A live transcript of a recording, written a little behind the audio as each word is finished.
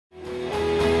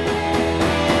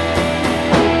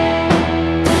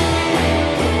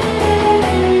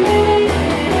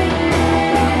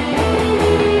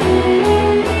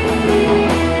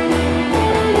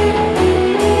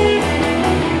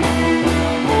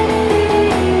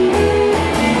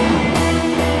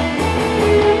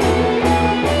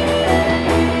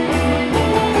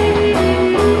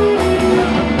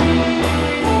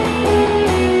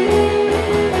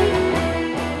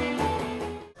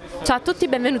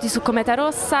benvenuti su Cometa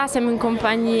Rossa, siamo in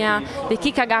compagnia di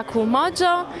KIKAGAKU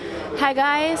MOYO. Hi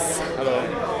guys.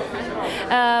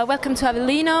 Hello. Welcome to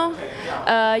Avellino.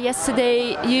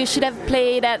 Yesterday you should have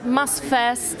played at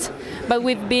Masfest, but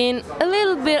we've been a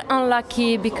little bit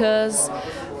unlucky because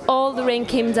all the rain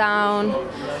came down.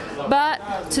 But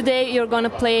today you're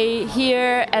gonna play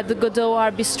here at the Godot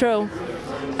Art Bistro.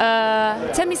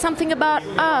 Tell me something about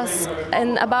us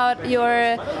and about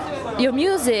your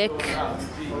music.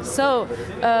 So,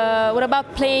 what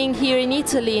about playing here in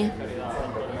Italy?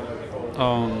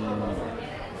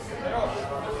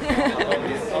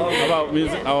 About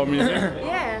music, our music.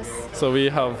 Yes. So we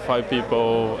have 5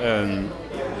 people, and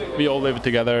we all live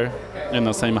together in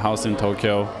the same house in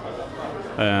Tokyo.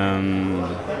 And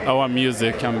our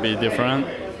music can be different.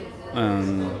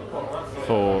 And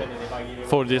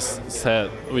for this set,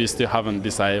 we still haven't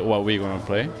decided what we're gonna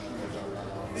play.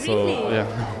 So Really? yeah.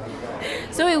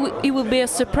 So it will be a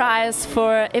surprise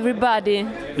for everybody.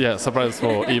 Yeah, surprise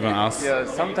for even us. Yeah,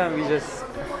 sometimes we just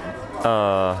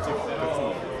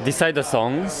decide the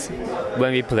songs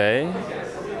when we play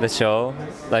the show.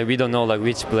 Like we don't know like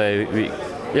which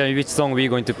song we're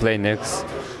going to play next.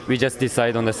 We just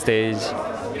decide on the stage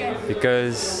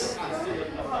because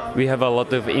we have a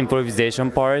lot of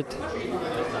improvisation part.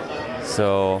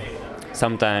 So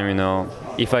sometimes, you know,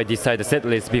 if I decide the set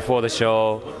list before the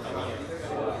show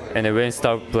and then when I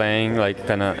start playing, like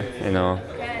kind of, you know,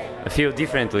 I feel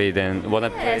differently than when I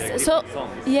play. Yes. So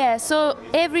yeah, so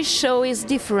every show is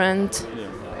different.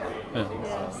 Yeah.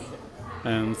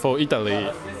 And for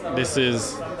Italy, this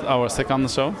is our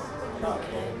second show.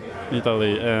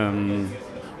 Italy, and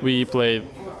we played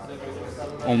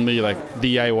only like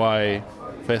DIY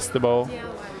festival,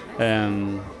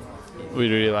 and we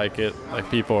really like it. Like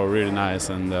people are really nice,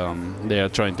 and they are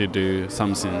trying to do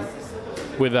something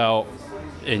without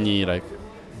any like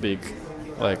big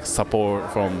like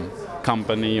support from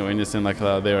company or anything like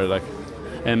that. They're like,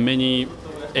 and many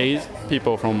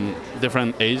people from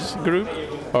different age group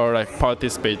are like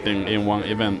participating in one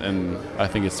event, and I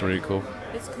think it's really cool.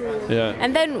 It's cool. Yeah.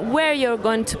 And then where you're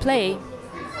going to play?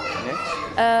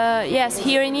 Yes,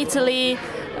 here in Italy,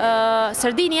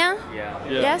 Sardinia. Yeah.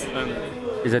 Yes.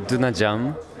 It's a Duna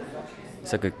Jam.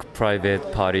 It's like a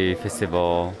private party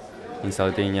festival in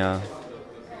Sardinia.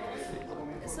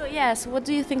 So yes, what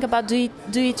do you think about do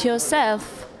it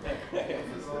yourself?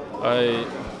 I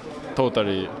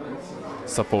totally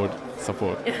support.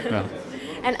 Yeah.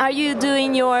 And are you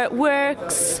doing your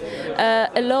works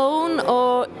alone,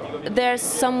 or there's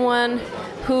someone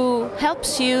who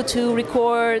helps you to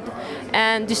record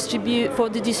and distribute for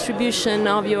the distribution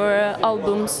of your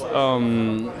albums?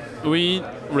 We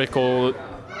record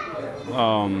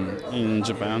in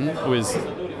Japan with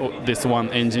this one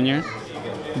engineer,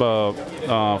 but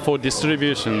for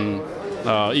distribution,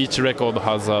 each record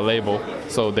has a label,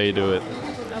 so they do it.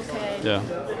 Okay. Yeah.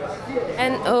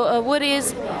 And what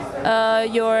is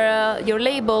your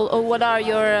label, or what are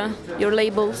your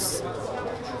labels?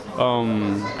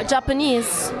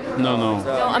 Japanese? No.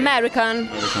 No, American.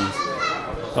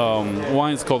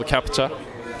 One is called Capture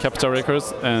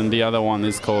Records, and the other one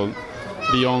is called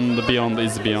Beyond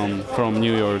is Beyond from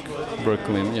New York,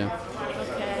 Brooklyn. Yeah.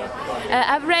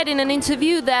 I've read in an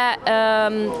interview that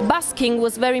busking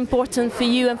was very important for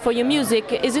you and for your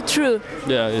music. Is it true?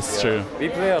 Yeah, it's true. We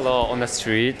play a lot on the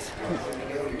street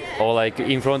or like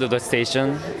in front of the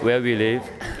station where we live.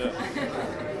 Yeah.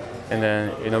 And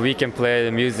then, you know, we can play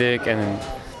the music, and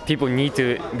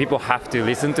people have to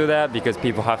listen to that because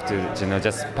people have to, you know,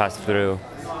 just pass through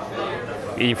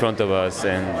in front of us,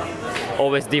 and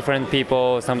always different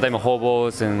people, sometimes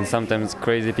hobos and sometimes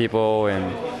crazy people,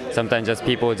 and sometimes just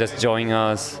people just join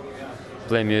us,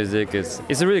 play music.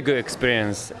 It's a really good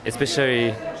experience,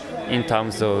 especially in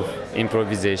terms of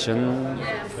improvisation.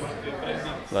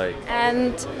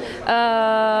 And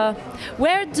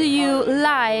where do you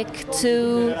like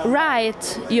to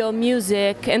write your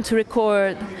music and to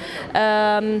record?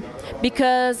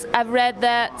 Because I've read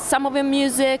that some of your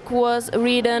music was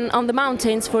written on the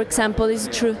mountains, for example. Is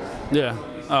it true? Yeah.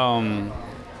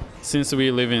 Since we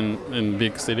live in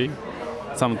big city,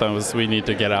 sometimes we need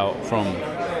to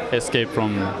escape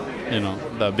from, you know,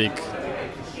 the big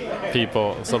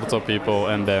sorts of people,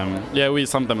 and we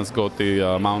sometimes go to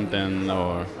a mountain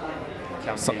or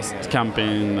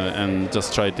camping and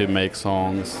just try to make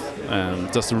songs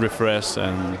and just refresh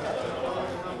and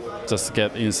just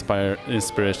get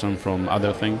inspiration from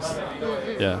other things.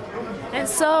 Yeah. And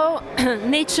so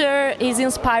nature is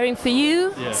inspiring for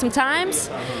you sometimes.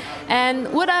 And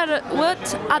what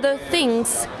other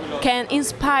things can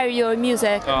inspire your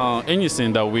music?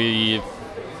 Anything that we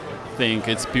think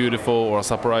it's beautiful or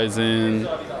surprising,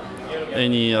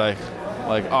 any like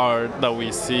art that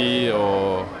we see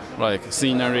or like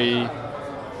scenery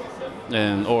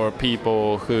and or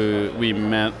people who we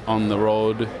met on the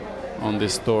road on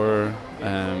this tour.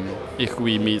 If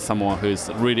we meet someone who's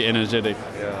really energetic,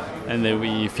 and then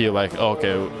we feel like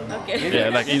okay. Yeah,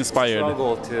 like inspired.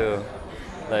 Struggle to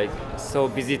like so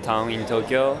busy town in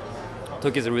Tokyo.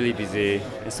 Tokyo is really busy.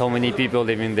 So many people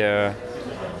living there.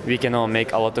 We cannot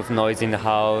make a lot of noise in the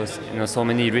house. You know, so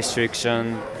many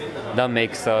restrictions. That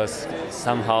makes us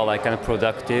somehow like kind of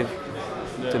productive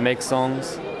to make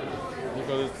songs.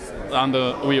 Because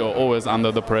we are always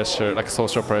under the pressure, like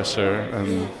social pressure,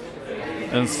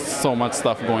 and so much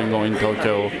stuff going on in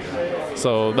Tokyo.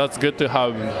 So that's good to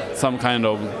have some kind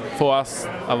of, for us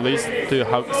at least, to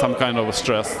have some kind of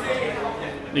stress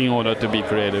in order to be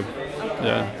creative.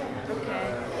 Yeah.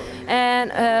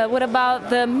 And what about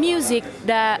the music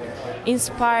that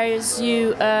inspires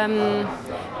you?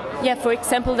 Yeah, for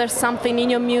example, there's something in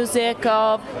your music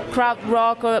of crowd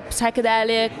rock or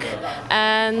psychedelic,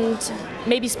 and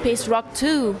maybe space rock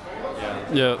too.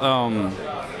 Yeah,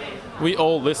 we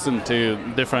all listen to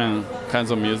different kinds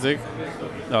of music.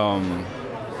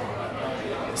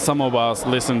 Some of us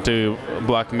listen to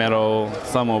black metal,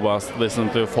 some of us listen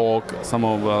to folk, some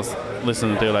of us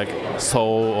listen to like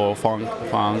soul or funk.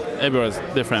 Everyone's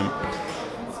different.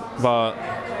 But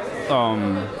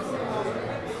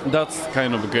that's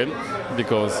kind of good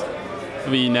because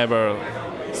we never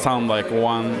sound like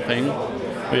one thing.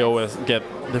 We always get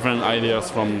different ideas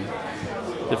from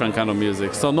different kind of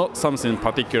music. So not something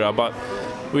particular, but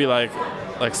we like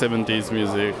 70s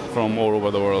music from all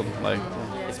over the world. Like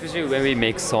especially when we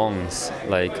make songs,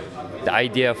 like the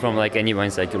idea from like anyone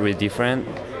is like really different.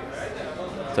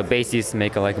 So bassists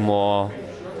make like more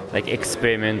like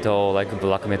experimental, like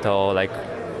black metal, like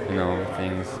you know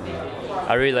things.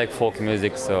 I really like folk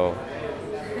music, so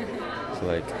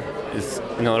like it's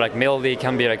you know like melody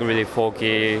can be like really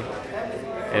folky,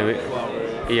 and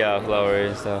flowery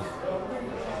and stuff.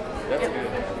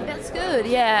 That's good,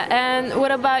 yeah. And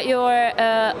what about your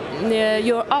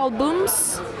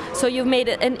albums? So you've made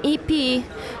an EP,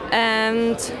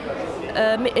 and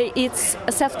it's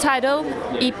a self-titled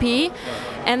EP,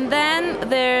 and then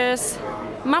there's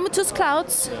Mammotus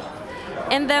Clouds,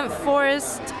 and then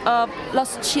Forest of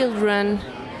Lost Children.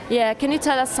 Yeah, can you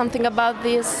tell us something about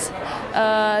this?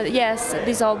 Yes,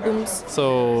 these albums.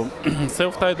 So,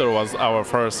 self-titled was our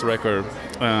first record.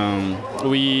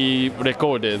 We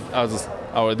recorded as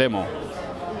our demo.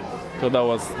 So that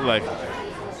was like,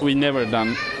 we never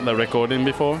done the recording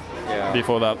before. Yeah.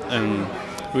 Before that, and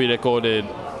we recorded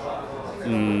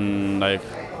like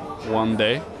one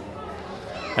day.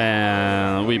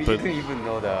 And we put. We didn't even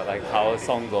know like how a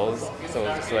song goes, so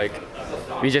it's just like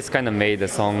we just kind of made the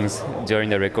songs during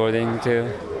the recording too.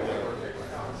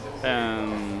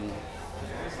 And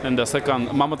the second,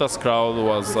 Mammotus Crowd,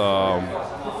 was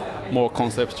more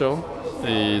conceptual.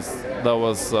 That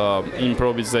was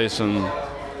improvisation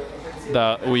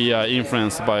that we are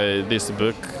influenced by this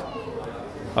book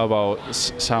about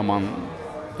shaman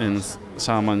and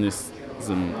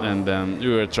shamanism, and then we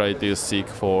were trying to seek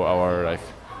for our like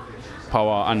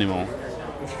power animal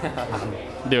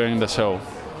during the show,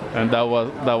 and that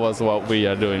was what we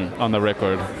are doing on the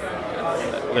record.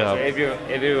 Yeah.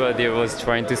 Everybody was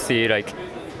trying to see like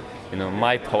you know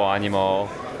my power animal,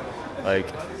 like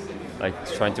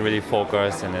trying to really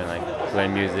focus and then like play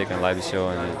music and live show,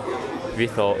 and we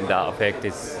thought that effect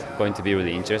is going to be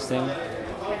really interesting.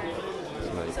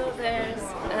 So there's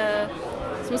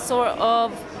some sort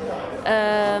of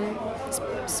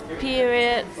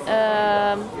spirit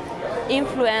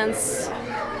influence,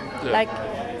 like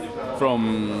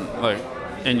from like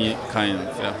any kind.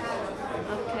 Yeah.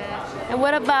 Okay. And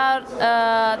what about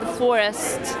the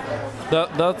forest?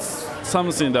 That's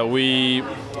something that we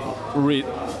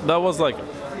that was like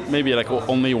maybe like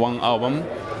only one album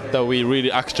that we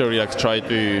really actually like try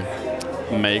to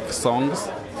make songs.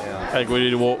 Like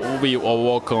we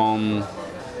work on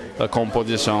the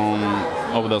composition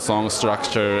of the song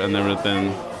structure and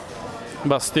everything,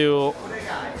 but still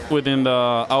within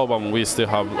the album we still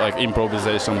have like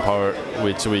improvisation part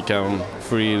which we can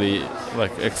freely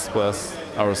like express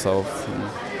ourselves.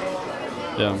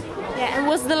 Yeah. Yeah, and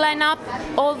was the lineup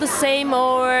all the same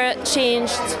or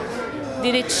changed?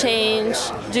 Did it change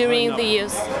during the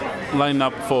years?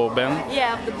 Lineup for band?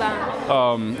 Yeah, of the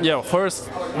band. Yeah, first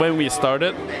when we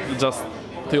started, just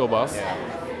two of us,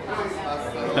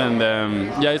 and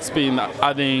yeah, it's been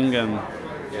adding, and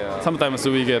sometimes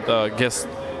we get a guest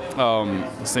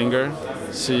singer.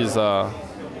 She's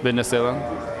Venezuelan,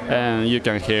 and you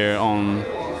can hear on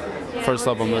first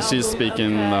album she's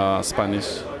speaking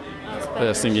Spanish,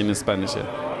 singing in Spanish. Yeah.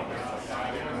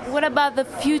 what about the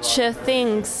future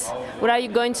things? What are you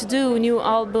going to do? New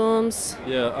albums?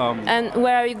 Yeah. And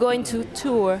where are you going to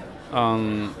tour?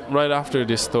 Right after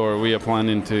this tour, we are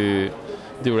planning to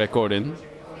do recording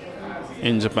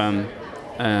in Japan,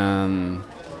 and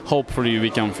hopefully we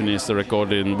can finish the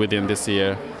recording within this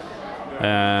year.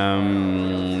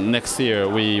 Next year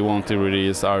we want to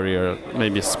release earlier,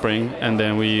 maybe spring, and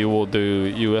then we will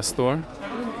do US tour.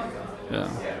 Yeah,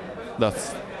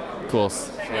 that's close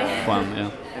plan.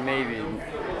 Yeah. And maybe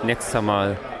next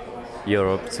summer,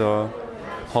 Europe. So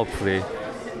hopefully,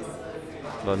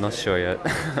 but not sure yet.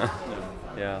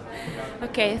 Yeah.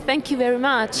 Okay, thank you very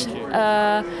much.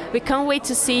 We can't wait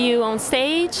to see you on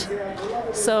stage.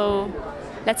 So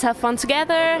let's have fun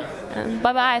together. And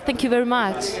bye bye. Thank you very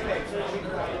much.